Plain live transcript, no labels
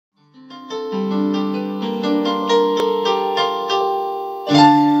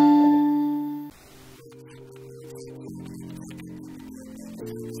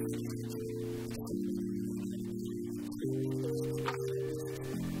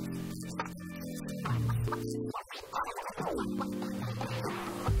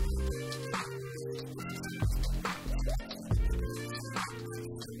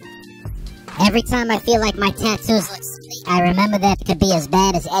Every time I feel like my tattoos look silly, I remember that it could be as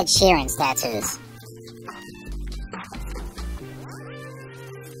bad as Ed Sheeran's tattoos.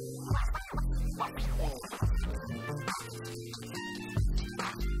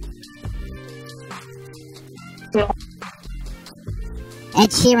 Ed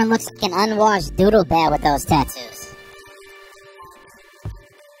Sheeran looks like an unwashed doodle bear with those tattoos.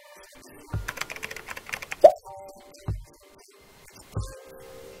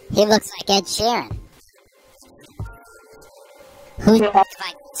 He looks like Ed Sheeran. Who's the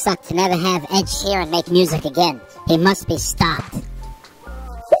suck to never have Ed Sheeran make music again? He must be stopped.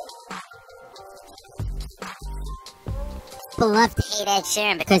 People love to hate Ed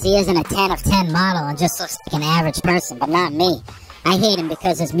Sheeran because he isn't a 10 of 10 model and just looks like an average person, but not me. I hate him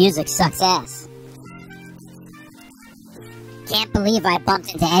because his music sucks ass. Can't believe I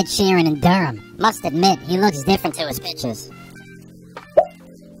bumped into Ed Sheeran in Durham. Must admit, he looks different to his pictures.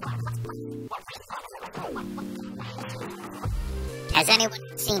 Has anyone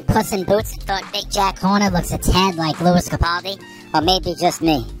seen Puss in Boots and thought Big Jack Horner looks a tad like Louis Capaldi? Or maybe just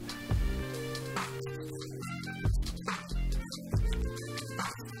me?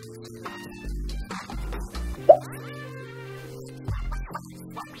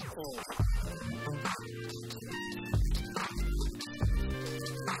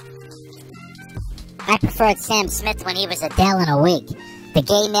 I preferred Sam Smith when he was Adele in a wig. The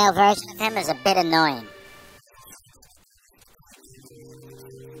gay male version of him is a bit annoying.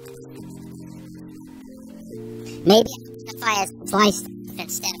 Maybe I identify as sliced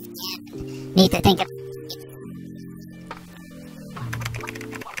instead of tan. Need to think of...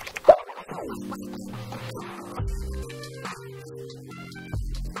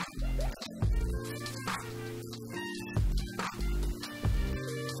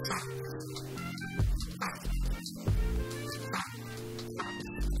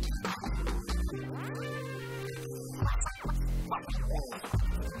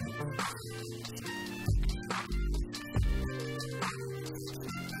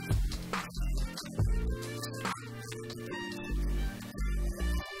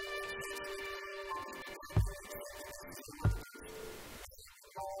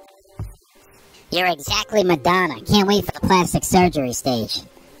 You're exactly Madonna. Can't wait for the plastic surgery stage.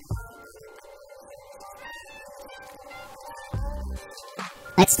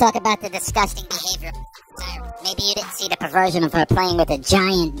 Let's talk about the disgusting behavior of Tyra. Maybe you didn't see the perversion of her playing with a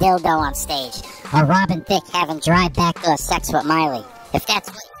giant dildo on stage, or Robin Thicke having dry backdoor sex with Miley. If that's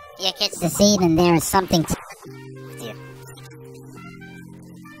what your kids to see, then there is something to you.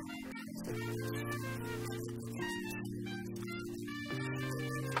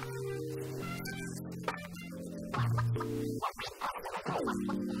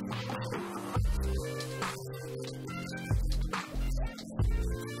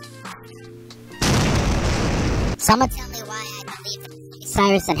 Someone tell me why I believe that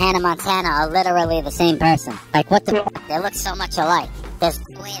Cyrus and Hannah Montana are literally the same person. Like, what the f***? They look so much alike. There's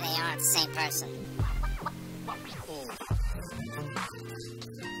no way they aren't the same person.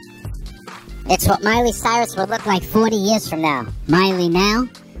 It's what Miley Cyrus would look like 40 years from now. Miley now,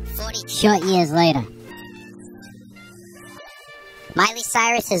 40 short years later. Miley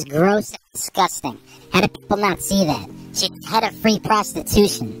Cyrus is gross and disgusting. How do people not see that? She's head of free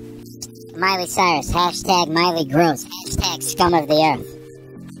prostitution. Miley Cyrus, hashtag Miley Gross, hashtag scum of the earth.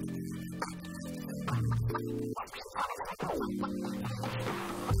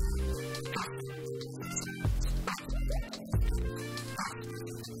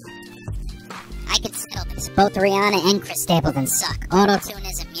 I can settle this. Both Rihanna and Chris Stapleton suck. Auto-tune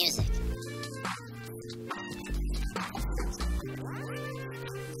isn't music.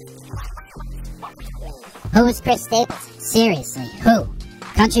 Who is Chris Stapleton? Seriously, who?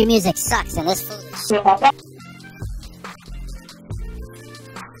 Country music sucks and this food is shit. How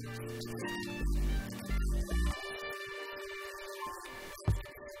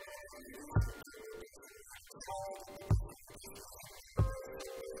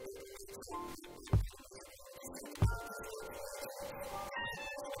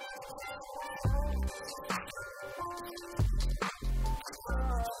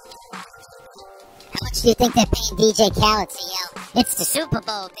much do you think they're paying DJ Khaled to yell, "It's the Super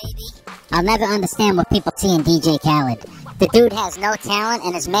Bowl, baby"? I'll never understand what people see in DJ Khaled. The dude has no talent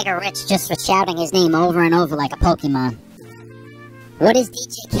and is mega rich just for shouting his name over and over like a Pokemon. What is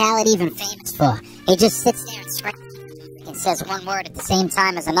DJ Khaled even famous for? He just sits there and screams and says one word at the same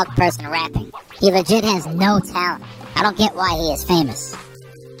time as another person rapping. He legit has no talent. I don't get why he is famous.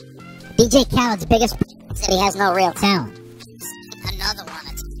 DJ Khaled's biggest Said he has no real talent. Another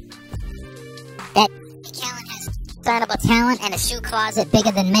one. That Khaled has discernible talent and a shoe closet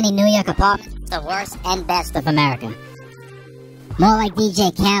bigger than many New York apartments. The worst and best of America. More like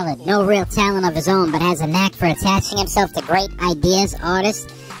DJ Khaled, no real talent of his own, but has a knack for attaching himself to great ideas,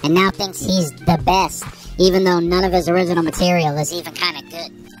 artists, and now thinks he's the best, even though none of his original material is even kind of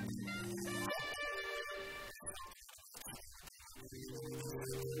good.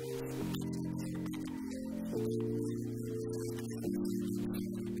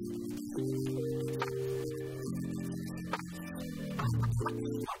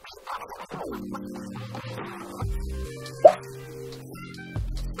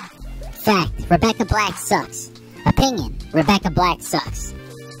 Fact, Rebecca Black sucks. Opinion, Rebecca Black sucks.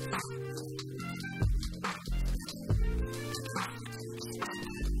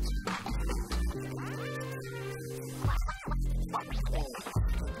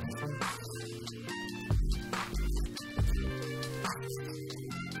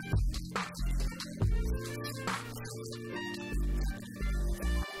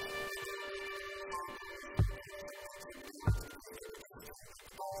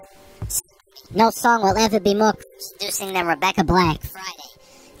 No song will ever be more seducing than Rebecca Black. Friday.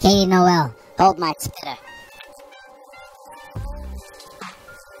 Katie Noel, hold my spitter.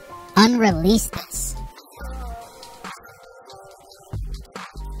 Unreleased this.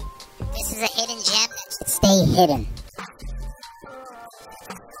 This is a hidden gem that should stay hidden.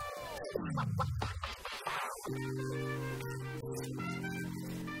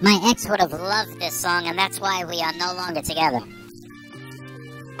 My ex would have loved this song, and that's why we are no longer together.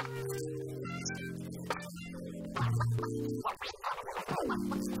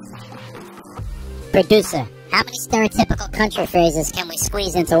 Producer, how many stereotypical country phrases can we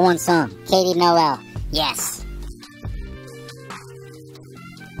squeeze into one song? Katie Noel, yes.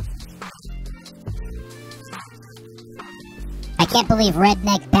 I can't believe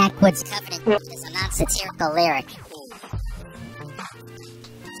redneck backwoods covered in is a non-satirical lyric.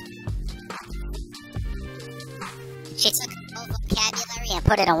 She took her whole vocabulary and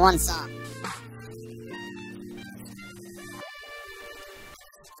put it in one song.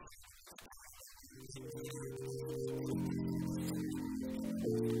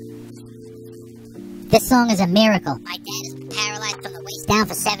 This song is a miracle. My dad has been paralyzed from the waist down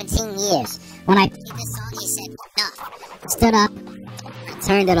for 17 years. When I played this song, he said, enough. Stood up, and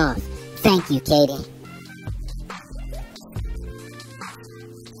turned it off. Thank you, Katie.